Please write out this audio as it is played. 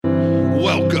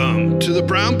to the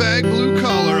Brown Bag Blue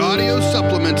Collar Audio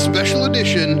Supplement Special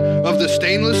Edition of the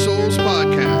Stainless Souls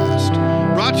Podcast.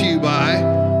 Brought to you by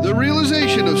The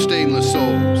Realization of Stainless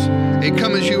Souls, a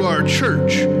come-as-you-are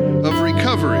church of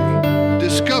recovery,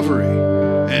 discovery,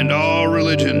 and all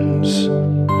religions.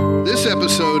 This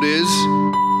episode is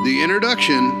the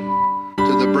introduction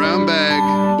to the Brown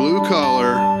Bag Blue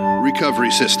Collar Recovery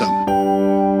System.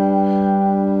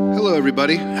 Hello,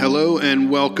 everybody. Hello, and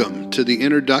welcome to the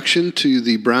introduction to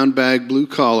the Brown Bag Blue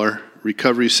Collar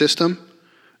Recovery System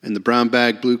and the Brown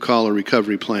Bag Blue Collar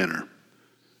Recovery Planner.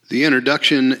 The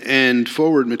introduction and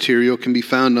forward material can be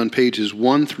found on pages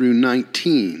 1 through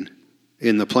 19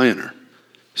 in the planner.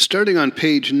 Starting on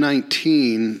page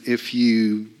 19, if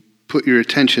you put your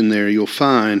attention there, you'll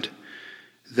find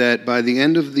that by the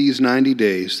end of these 90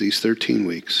 days, these 13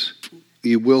 weeks,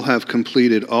 you will have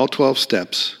completed all 12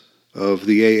 steps of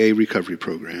the AA recovery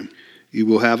program. You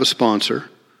will have a sponsor.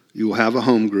 You will have a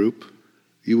home group.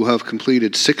 You will have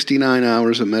completed 69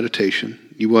 hours of meditation.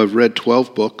 You will have read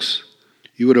 12 books.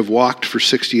 You would have walked for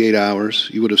 68 hours.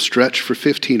 You would have stretched for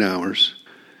 15 hours.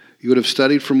 You would have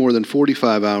studied for more than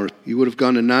 45 hours. You would have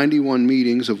gone to 91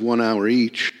 meetings of 1 hour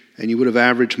each, and you would have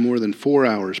averaged more than 4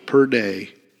 hours per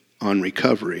day on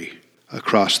recovery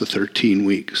across the 13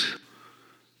 weeks.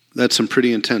 That's some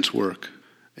pretty intense work.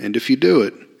 And if you do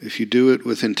it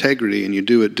with integrity and you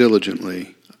do it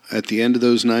diligently, at the end of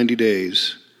those 90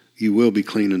 days, you will be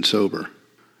clean and sober.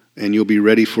 And you'll be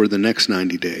ready for the next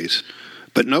 90 days.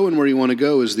 But knowing where you want to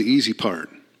go is the easy part.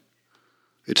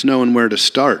 It's knowing where to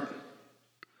start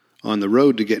on the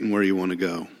road to getting where you want to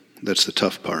go. That's the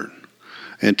tough part.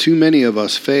 And too many of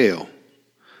us fail.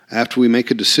 After we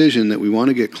make a decision that we want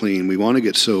to get clean, we want to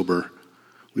get sober,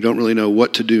 we don't really know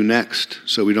what to do next,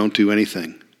 so we don't do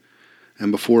anything.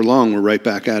 And before long, we're right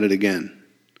back at it again.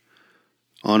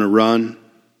 On a run,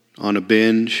 on a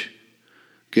binge,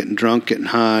 getting drunk, getting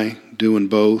high, doing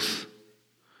both,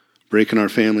 breaking our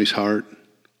family's heart.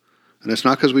 And it's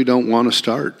not because we don't want to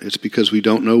start. It's because we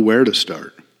don't know where to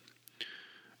start.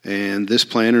 And this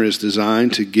planner is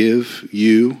designed to give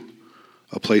you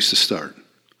a place to start.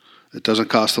 It doesn't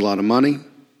cost a lot of money.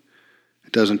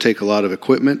 It doesn't take a lot of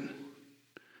equipment.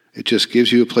 It just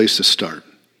gives you a place to start.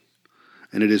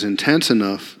 And it is intense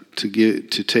enough to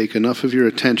take enough of your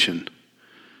attention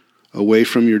away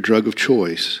from your drug of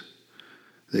choice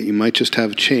that you might just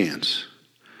have a chance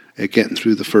at getting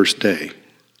through the first day,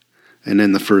 and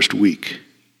then the first week,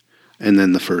 and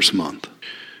then the first month.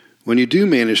 When you do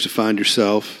manage to find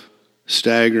yourself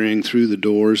staggering through the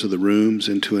doors of the rooms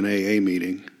into an AA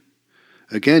meeting,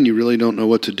 again, you really don't know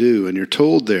what to do, and you're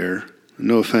told there,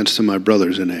 no offense to my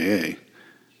brothers in AA,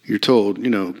 you're told,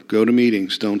 go to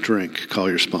meetings, don't drink, call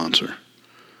your sponsor.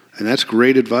 And that's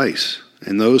great advice.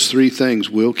 And those three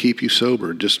things will keep you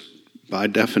sober, just by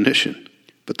definition.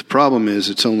 But the problem is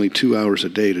it's only 2 hours a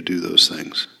day to do those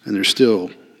things. And there's still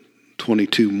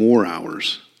 22 more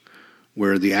hours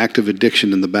where the active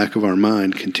addiction in the back of our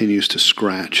mind continues to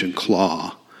scratch and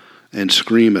claw and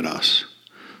scream at us.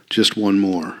 Just one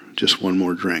more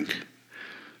drink,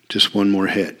 just one more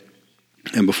hit.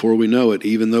 And before we know it,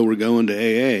 even though we're going to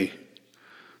AA,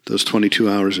 those 22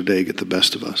 hours a day get the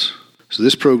best of us. So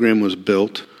this program was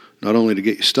built not only to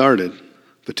get you started,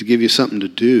 but to give you something to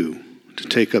do, to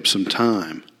take up some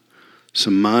time,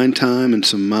 some mind time and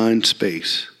some mind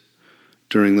space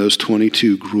during those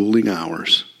 22 grueling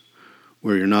hours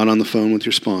where you're not on the phone with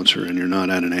your sponsor and you're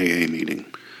not at an AA meeting.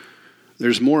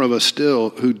 There's more of us still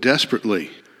who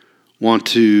desperately want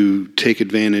to take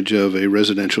advantage of a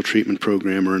residential treatment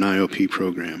program or an IOP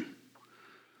program.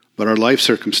 But our life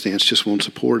circumstance just won't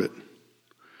support it.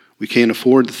 We can't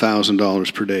afford the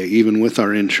 $1,000 per day, even with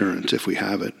our insurance if we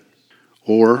have it.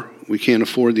 Or we can't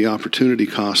afford the opportunity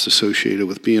cost associated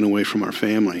with being away from our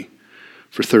family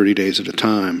for 30 days at a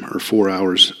time or 4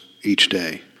 hours each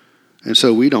day. And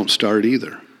so we don't start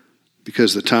either,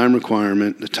 because the time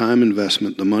requirement, the time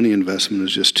investment, the money investment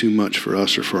is just too much for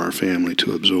us or for our family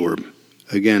to absorb.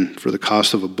 Again, for the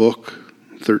cost of a book,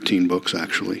 13 books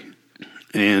actually,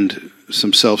 and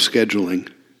some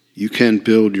self-scheduling, you can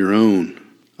build your own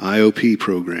IOP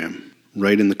program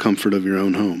right in the comfort of your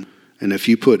own home. And if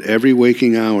you put every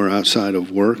waking hour outside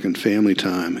of work and family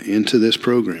time into this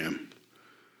program,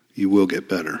 you will get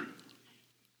better.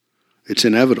 It's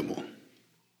inevitable.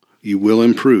 You will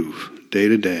improve day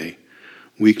to day,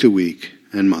 week to week,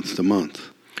 and month to month.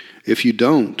 If you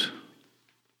don't,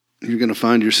 you're going to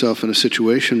find yourself in a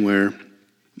situation where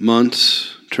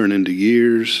months turn into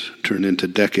years, turn into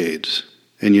decades,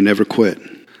 and you never quit.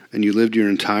 And you lived your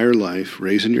entire life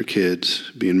raising your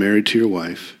kids, being married to your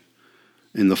wife,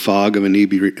 in the fog of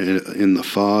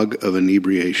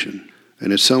inebriation.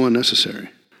 And it's so unnecessary.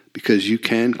 because you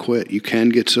can quit, you can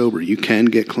get sober, you can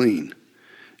get clean.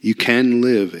 You can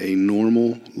live a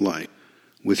normal life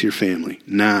with your family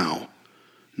now,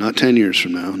 not 10 years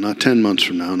from now, not 10 months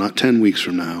from now, not 10 weeks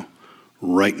from now,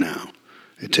 right now.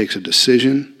 It takes a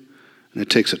decision, and it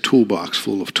takes a toolbox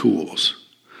full of tools.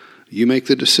 You make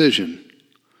the decision.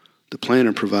 The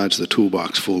planner provides the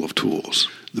toolbox full of tools.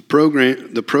 The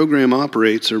program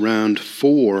operates around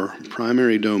 4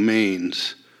 primary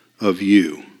domains of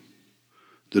you,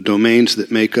 the domains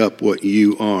that make up what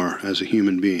you are as a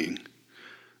human being.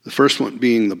 The first one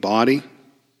being the body,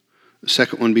 the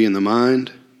second one being the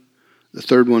mind, the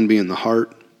third one being the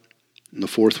heart, and the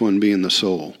fourth one being the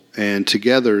soul. And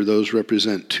together, those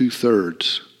represent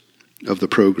 2/3 of the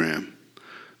program.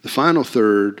 The final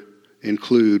third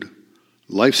include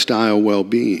lifestyle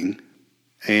well-being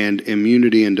and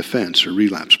immunity and defense, or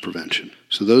relapse prevention.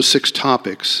 So those 6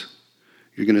 topics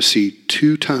you're going to see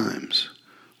 2 times,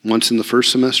 once in the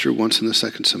first semester, once in the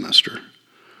second semester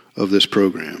of this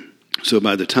program. So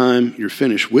by the time you're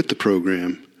finished with the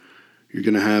program, you're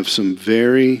going to have some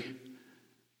very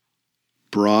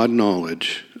broad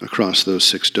knowledge across those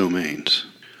 6 domains.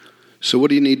 So what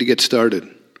do you need to get started?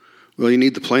 Well, you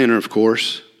need the planner, of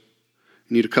course.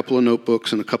 You need a couple of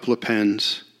notebooks and a couple of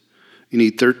pens. You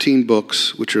need 13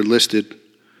 books, which are listed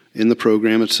in the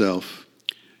program itself.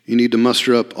 You need to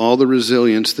muster up all the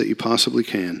resilience that you possibly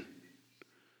can,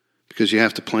 because you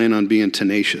have to plan on being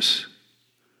tenacious.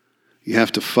 You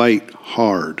have to fight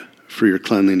hard for your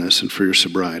cleanliness and for your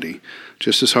sobriety,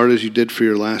 just as hard as you did for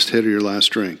your last hit or your last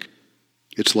drink.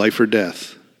 It's life or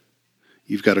death.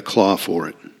 You've got to claw for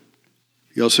it.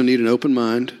 You also need an open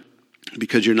mind,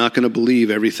 because you're not going to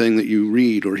believe everything that you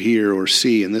read or hear or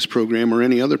see in this program or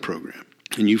any other program.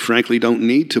 And you frankly don't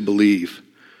need to believe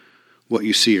what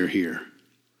you see or hear.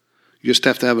 You just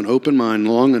have to have an open mind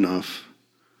long enough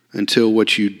until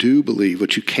what you do believe,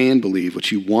 what you can believe,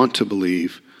 what you want to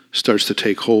believe, starts to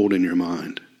take hold in your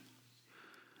mind.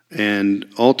 And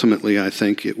ultimately, I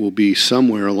think it will be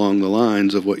somewhere along the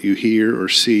lines of what you hear or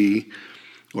see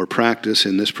or practice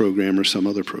in this program or some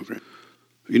other program.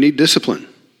 You need discipline.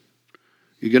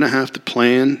 You're going to have to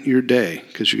plan your day,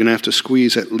 because you're going to have to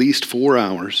squeeze at least 4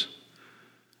 hours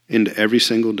into every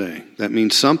single day. That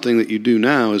means something that you do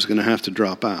now is going to have to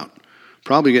drop out.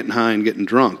 Probably getting high and getting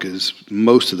drunk is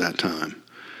most of that time.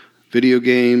 Video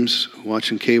games,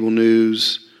 watching cable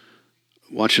news,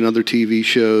 watching other TV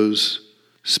shows,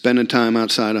 spending time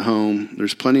outside of home.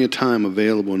 There's plenty of time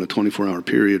available in a 24-hour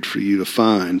period for you to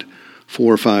find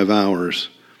 4 or 5 hours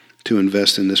to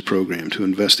invest in this program, to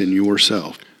invest in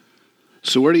yourself.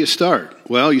 So where do you start?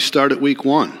 Well, you start at week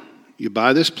 1. You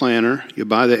buy this planner, you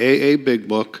buy the AA Big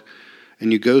Book,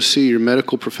 and you go see your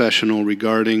medical professional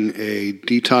regarding a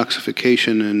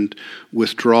detoxification and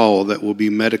withdrawal that will be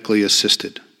medically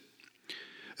assisted.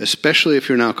 Especially if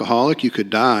you're an alcoholic, you could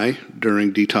die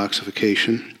during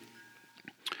detoxification.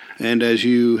 And as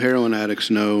you heroin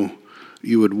addicts know,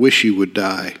 you would wish you would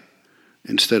die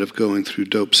instead of going through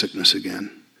dope sickness again.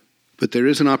 But there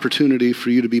is an opportunity for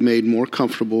you to be made more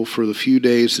comfortable for the few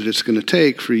days that it's going to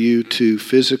take for you to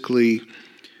physically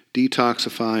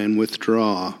detoxify and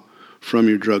withdraw from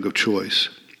your drug of choice.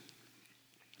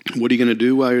 What are you going to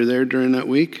do while you're there during that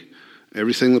week?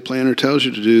 Everything the planner tells you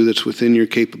to do that's within your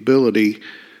capability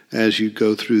as you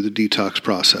go through the detox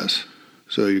process.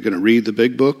 So you're going to read the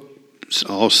Big Book.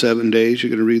 All 7 days you're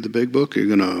going to read the Big Book. You're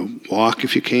going to walk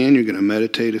if you can. You're going to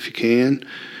meditate if you can.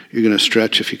 You're going to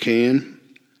stretch if you can.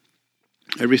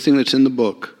 Everything that's in the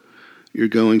book, you're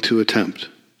going to attempt.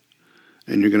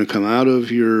 And you're going to come out of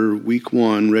your week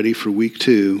 1 ready for week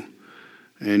 2,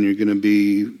 and you're going to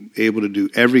be able to do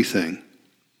everything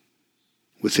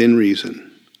within reason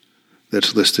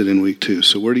that's listed in week 2.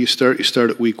 So where do you start? You start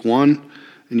at week 1,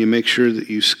 and you make sure that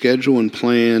you schedule and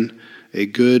plan a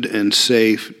good and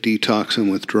safe detox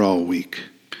and withdrawal week.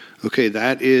 Okay,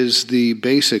 that is the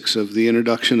basics of the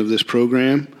introduction of this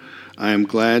program. I am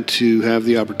glad to have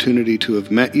the opportunity to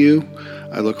have met you.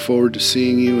 I look forward to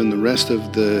seeing you in the rest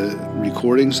of the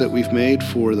recordings that we've made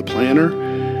for the planner,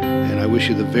 and I wish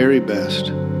you the very best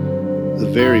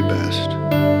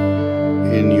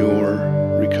in your